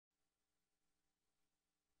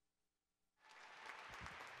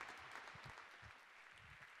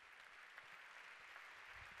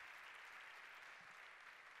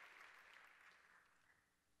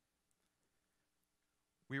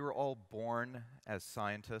We were all born as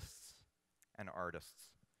scientists and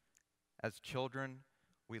artists. As children,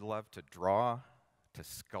 we loved to draw, to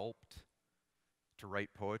sculpt, to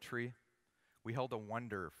write poetry. We held a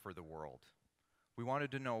wonder for the world. We wanted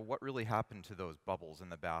to know what really happened to those bubbles in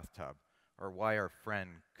the bathtub, or why our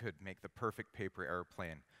friend could make the perfect paper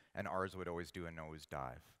airplane and ours would always do a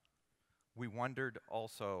nosedive. We wondered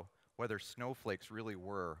also whether snowflakes really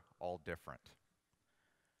were all different.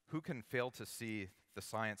 Who can fail to see the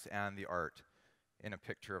science and the art in a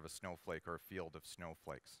picture of a snowflake or a field of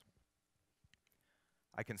snowflakes?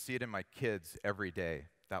 I can see it in my kids every day,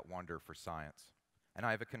 that wonder for science. And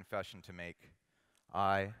I have a confession to make.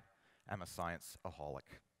 I am a science-aholic.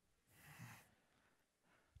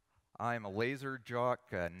 I am a laser jock,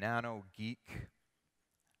 a nano geek,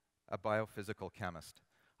 a biophysical chemist.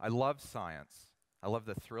 I love science. I love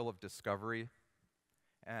the thrill of discovery.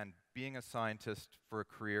 And being a scientist for a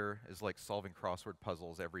career is like solving crossword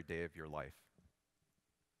puzzles every day of your life.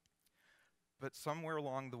 But somewhere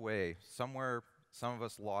along the way, somewhere some of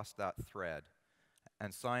us lost that thread,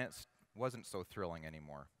 and science wasn't so thrilling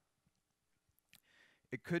anymore.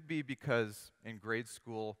 It could be because in grade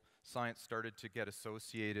school, science started to get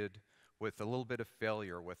associated with a little bit of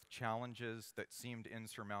failure, with challenges that seemed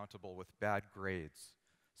insurmountable, with bad grades.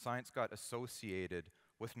 Science got associated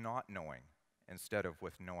with not knowing instead of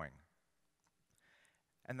with knowing.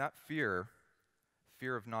 And that fear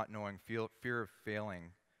of not knowing, fear of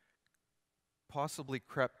failing, possibly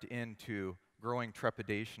crept into growing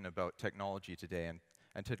trepidation about technology today.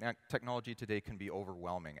 And technology today can be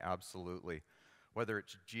overwhelming, absolutely. Whether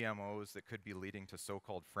it's GMOs that could be leading to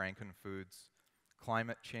so-called frankenfoods,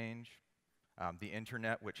 climate change, the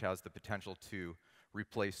internet, which has the potential to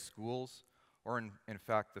replace schools, or in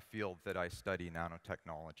fact, the field that I study,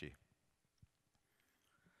 nanotechnology.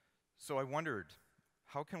 So I wondered,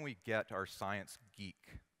 how can we get our science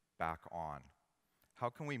geek back on? How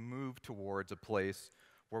can we move towards a place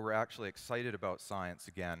where we're actually excited about science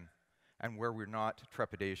again, and where we're not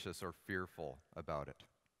trepidatious or fearful about it?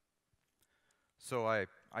 So I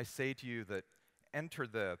say to you that enter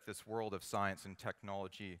this world of science and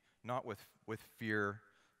technology not with fear,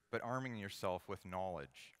 but arming yourself with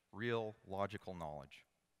knowledge, real logical knowledge.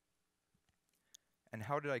 And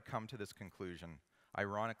how did I come to this conclusion?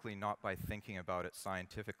 Ironically, not by thinking about it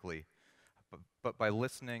scientifically, but by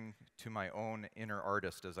listening to my own inner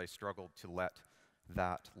artist as I struggled to let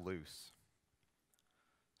that loose.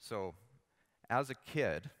 So, as a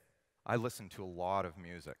kid, I listened to a lot of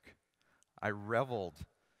music. I reveled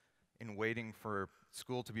in waiting for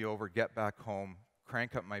school to be over, get back home,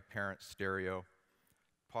 crank up my parents' stereo,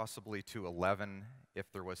 possibly to 11 if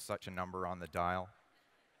there was such a number on the dial.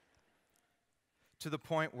 To the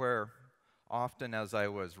point where often as I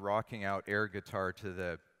was rocking out air guitar to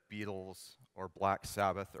the Beatles or Black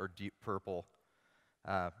Sabbath or Deep Purple,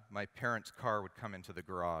 my parents' car would come into the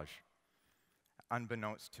garage.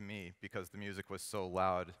 Unbeknownst to me, because the music was so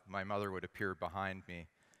loud, my mother would appear behind me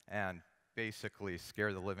and basically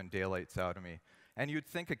scare the living daylights out of me. And you'd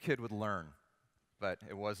think a kid would learn, but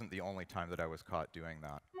it wasn't the only time that I was caught doing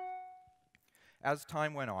that. As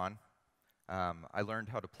time went on, I learned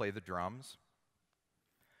how to play the drums.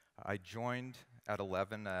 I joined at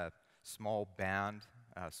 11 a small band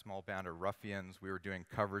of ruffians. We were doing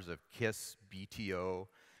covers of Kiss, BTO,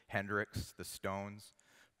 Hendrix, the Stones.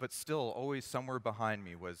 But still, always somewhere behind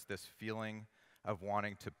me was this feeling of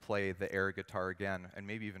wanting to play the air guitar again, and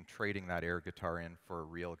maybe even trading that air guitar in for a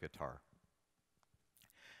real guitar.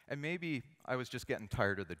 And maybe I was just getting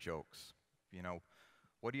tired of the jokes. You know,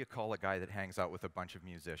 what do you call a guy that hangs out with a bunch of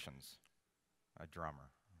musicians? A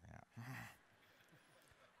drummer. Yeah.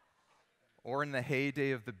 Or in the heyday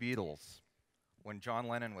of the Beatles, when John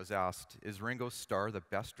Lennon was asked, "Is Ringo Starr the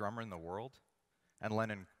best drummer in the world?" And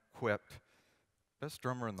Lennon quipped, "Best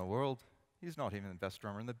drummer in the world? He's not even the best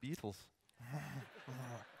drummer in the Beatles."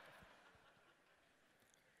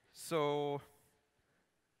 So,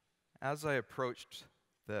 as I approached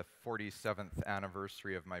the 47th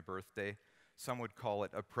anniversary of my birthday, some would call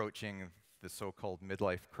it approaching the so-called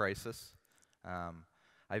midlife crisis.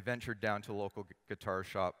 I ventured down to a local guitar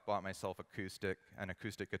shop, bought myself an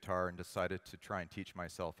acoustic guitar, and decided to try and teach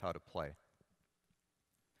myself how to play.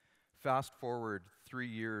 Fast forward 3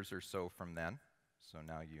 years or so from then, so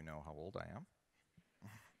now you know how old I am.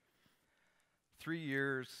 3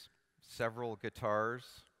 years, several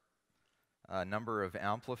guitars, a number of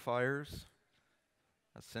amplifiers,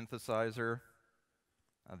 a synthesizer,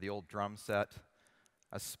 the old drum set,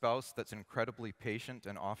 a spouse that's incredibly patient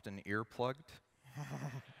and often earplugged,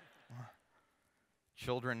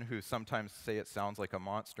 children who sometimes say it sounds like a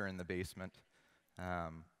monster in the basement,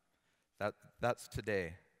 That's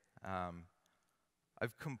today.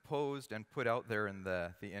 I've composed and put out there in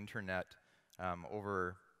the internet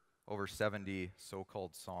over 70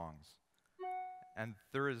 so-called songs. And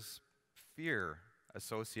there is fear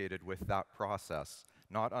associated with that process,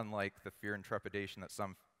 not unlike the fear and trepidation that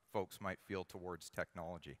some folks might feel towards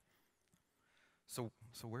technology. So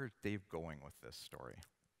where's Dave going with this story?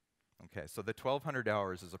 Okay, so the 1,200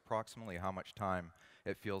 hours is approximately how much time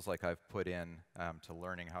it feels like I've put in to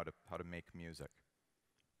learning how to make music.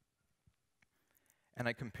 And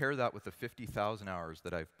I compare that with the 50,000 hours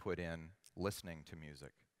that I've put in listening to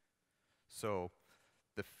music. So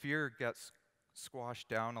the fear gets squashed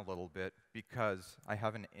down a little bit because I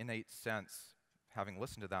have an innate sense, having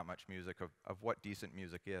listened to that much music, of what decent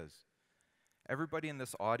music is. Everybody in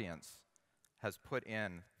this audience has put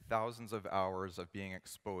in thousands of hours of being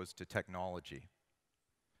exposed to technology.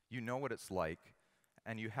 You know what it's like,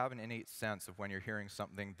 and you have an innate sense of when you're hearing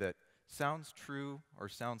something that sounds true or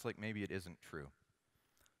sounds like maybe it isn't true.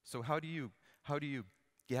 So how do you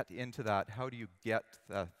get into that? How do you get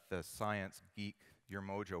the science geek, your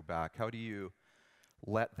mojo back? How do you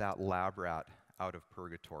let that lab rat out of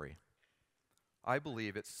purgatory? I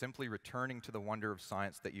believe it's simply returning to the wonder of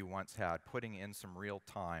science that you once had, putting in some real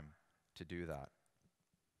time to do that.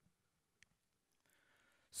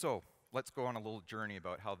 So let's go on a little journey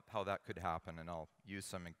about how that could happen, and I'll use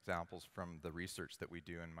some examples from the research that we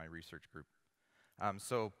do in my research group.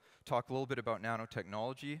 So talk a little bit about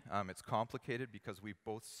nanotechnology. It's complicated because we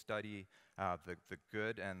both study the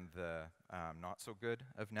good and the not so good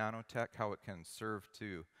of nanotech, how it can serve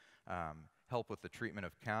to help with the treatment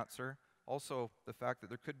of cancer. Also, the fact that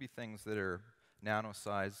there could be things that are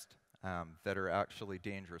nano-sized that are actually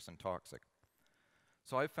dangerous and toxic.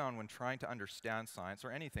 So I've found when trying to understand science,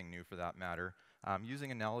 or anything new for that matter,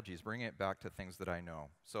 using analogies, bringing it back to things that I know.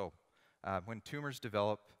 So when tumors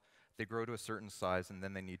develop, they grow to a certain size, and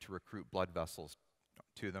then they need to recruit blood vessels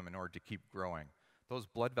to them in order to keep growing. Those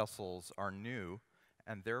blood vessels are new,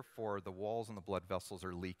 and therefore the walls in the blood vessels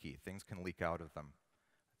are leaky. Things can leak out of them.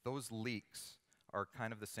 Those leaks are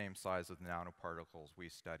kind of the same size as the nanoparticles we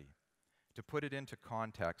study. To put it into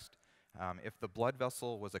context, if the blood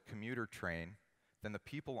vessel was a commuter train, then the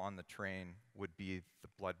people on the train would be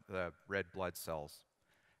the red blood cells.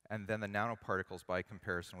 And then the nanoparticles, by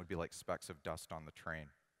comparison, would be like specks of dust on the train.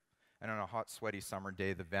 And on a hot, sweaty summer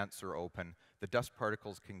day, the vents are open. The dust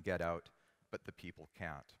particles can get out, but the people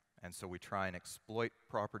can't. And so we try and exploit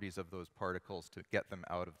properties of those particles to get them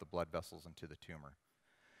out of the blood vessels into the tumor.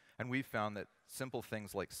 And we've found that simple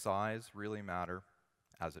things like size really matter,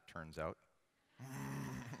 as it turns out.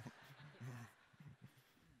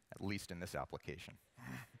 At least in this application.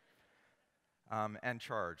 And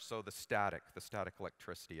charge, so the static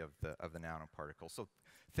electricity of the nanoparticle. So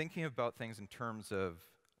thinking about things in terms of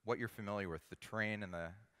what you're familiar with, the train and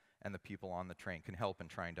the people on the train, can help in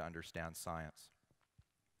trying to understand science.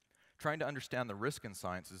 Trying to understand the risk in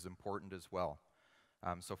science is important as well.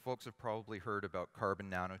 So folks have probably heard about carbon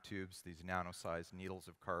nanotubes, these nano-sized needles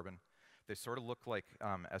of carbon. They sort of look like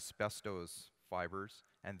asbestos fibers,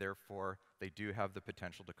 and therefore they do have the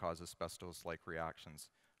potential to cause asbestos-like reactions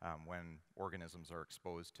when organisms are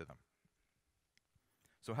exposed to them.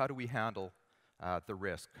 So how do we handle the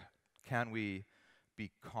risk? Can we be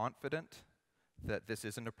confident that this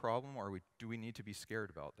isn't a problem, or do we need to be scared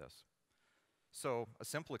about this? So a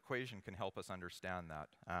simple equation can help us understand that.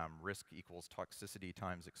 Risk equals toxicity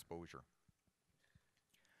times exposure.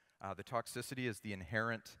 The toxicity is the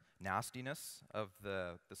inherent nastiness of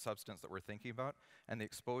the substance that we're thinking about, and the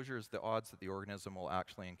exposure is the odds that the organism will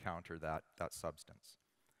actually encounter that substance.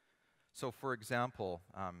 So for example,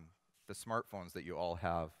 the smartphones that you all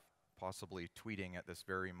have, possibly tweeting at this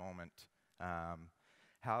very moment,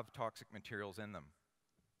 have toxic materials in them.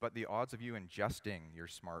 But the odds of you ingesting your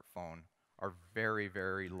smartphone are very,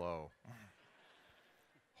 very low.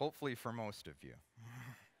 Hopefully for most of you.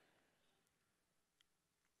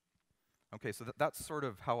 Okay, so that's sort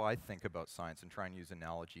of how I think about science and try and use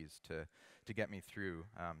analogies to get me through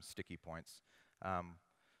sticky points.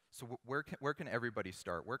 So where can everybody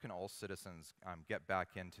start? Where can all citizens get back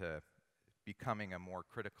into becoming a more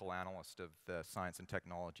critical analyst of the science and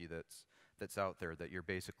technology that's out there, that you're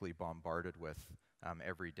basically bombarded with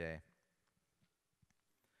every day?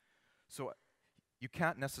 So you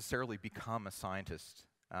can't necessarily become a scientist,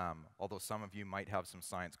 although some of you might have some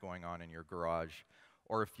science going on in your garage,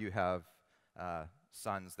 or if you have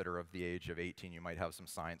sons that are of the age of 18, you might have some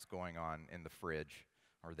science going on in the fridge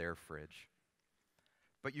or their fridge.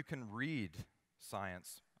 But you can read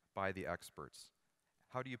science by the experts.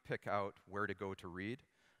 How do you pick out where to go to read?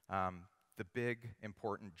 The big,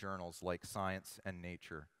 important journals like Science and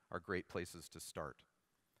Nature are great places to start.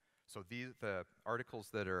 So the articles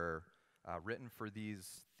that are written for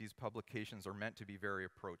these publications are meant to be very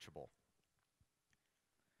approachable.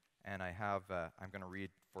 And I'm going to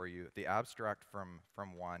read for you the abstract from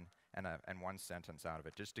one and one sentence out of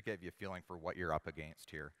it, just to give you a feeling for what you're up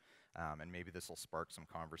against here. And maybe this will spark some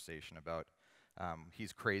conversation about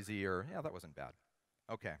he's crazy or, yeah, that wasn't bad.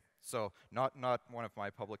 Okay, so not one of my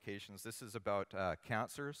publications. This is about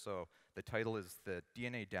cancer. So the title is The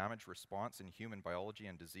DNA Damage Response in Human Biology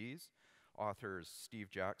and Disease. Authors Steve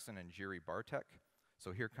Jackson and Jiri Bartek.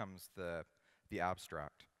 So here comes the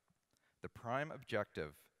abstract. The prime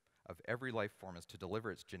objective of every life form is to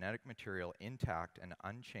deliver its genetic material intact and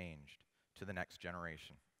unchanged to the next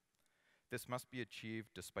generation. This must be achieved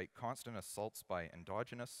despite constant assaults by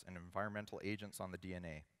endogenous and environmental agents on the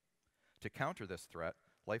DNA. To counter this threat,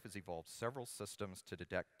 life has evolved several systems to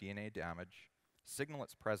detect DNA damage, signal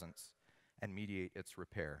its presence, and mediate its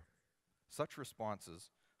repair. Such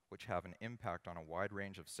responses, which have an impact on a wide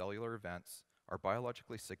range of cellular events, are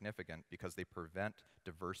biologically significant because they prevent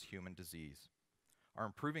diverse human disease. Our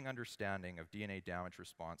improving understanding of DNA damage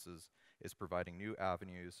responses is providing new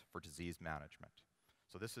avenues for disease management.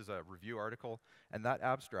 So this is a review article, and that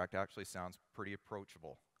abstract actually sounds pretty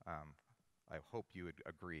approachable. I hope you would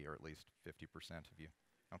agree, or at least 50% of you.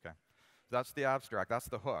 Okay, so that's the abstract, that's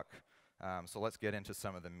the hook. So let's get into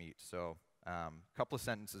some of the meat. So a couple of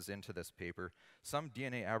sentences into this paper. Some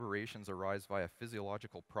DNA aberrations arise via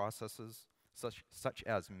physiological processes, such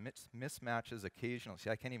as mismatches occasionally, see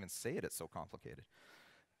I can't even say it, it's so complicated.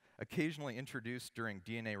 Occasionally introduced during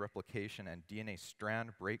DNA replication and DNA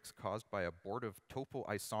strand breaks caused by abortive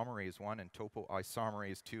topoisomerase 1 and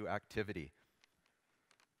topoisomerase 2 activity.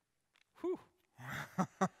 Whew.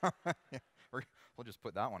 Yeah, we'll just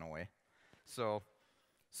put that one away. So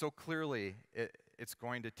clearly, it's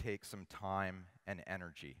going to take some time and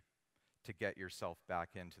energy to get yourself back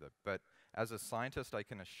into it. But as a scientist, I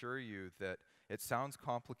can assure you that it sounds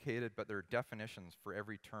complicated, but there are definitions for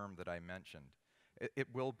every term that I mentioned. It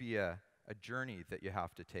will be a journey that you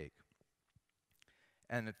have to take.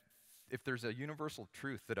 And if there's a universal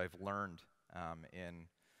truth that I've learned in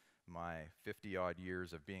my 50-odd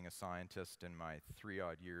years of being a scientist and my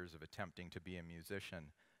 3-odd years of attempting to be a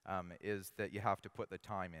musician, is that you have to put the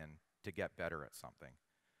time in to get better at something.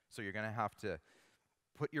 So you're going to have to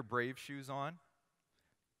put your brave shoes on,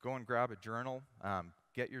 go and grab a journal,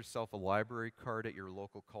 get yourself a library card at your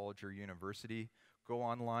local college or university, go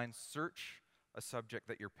online, search a subject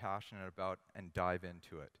that you're passionate about, and dive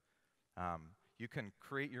into it. You can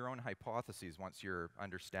create your own hypotheses once your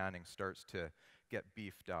understanding starts to get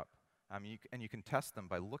beefed up. And you can test them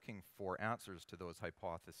by looking for answers to those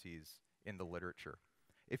hypotheses in the literature.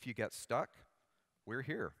 If you get stuck, we're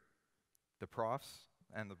here. The profs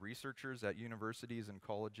and the researchers at universities and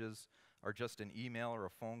colleges are just an email or a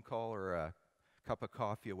phone call or a cup of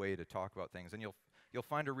coffee away to talk about things. And you'll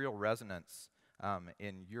find a real resonance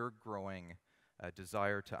in your growing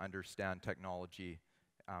desire to understand technology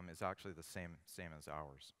is actually the same as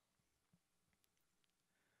ours.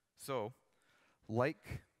 So,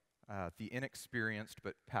 like the inexperienced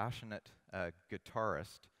but passionate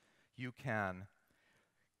guitarist, you can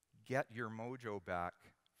get your mojo back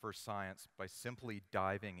for science by simply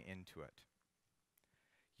diving into it.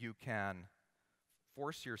 You can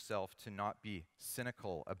force yourself to not be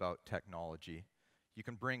cynical about technology. You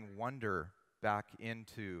can bring wonder back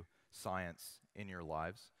into science in your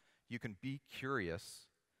lives. You can be curious,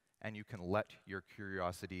 and you can let your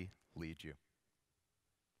curiosity lead you.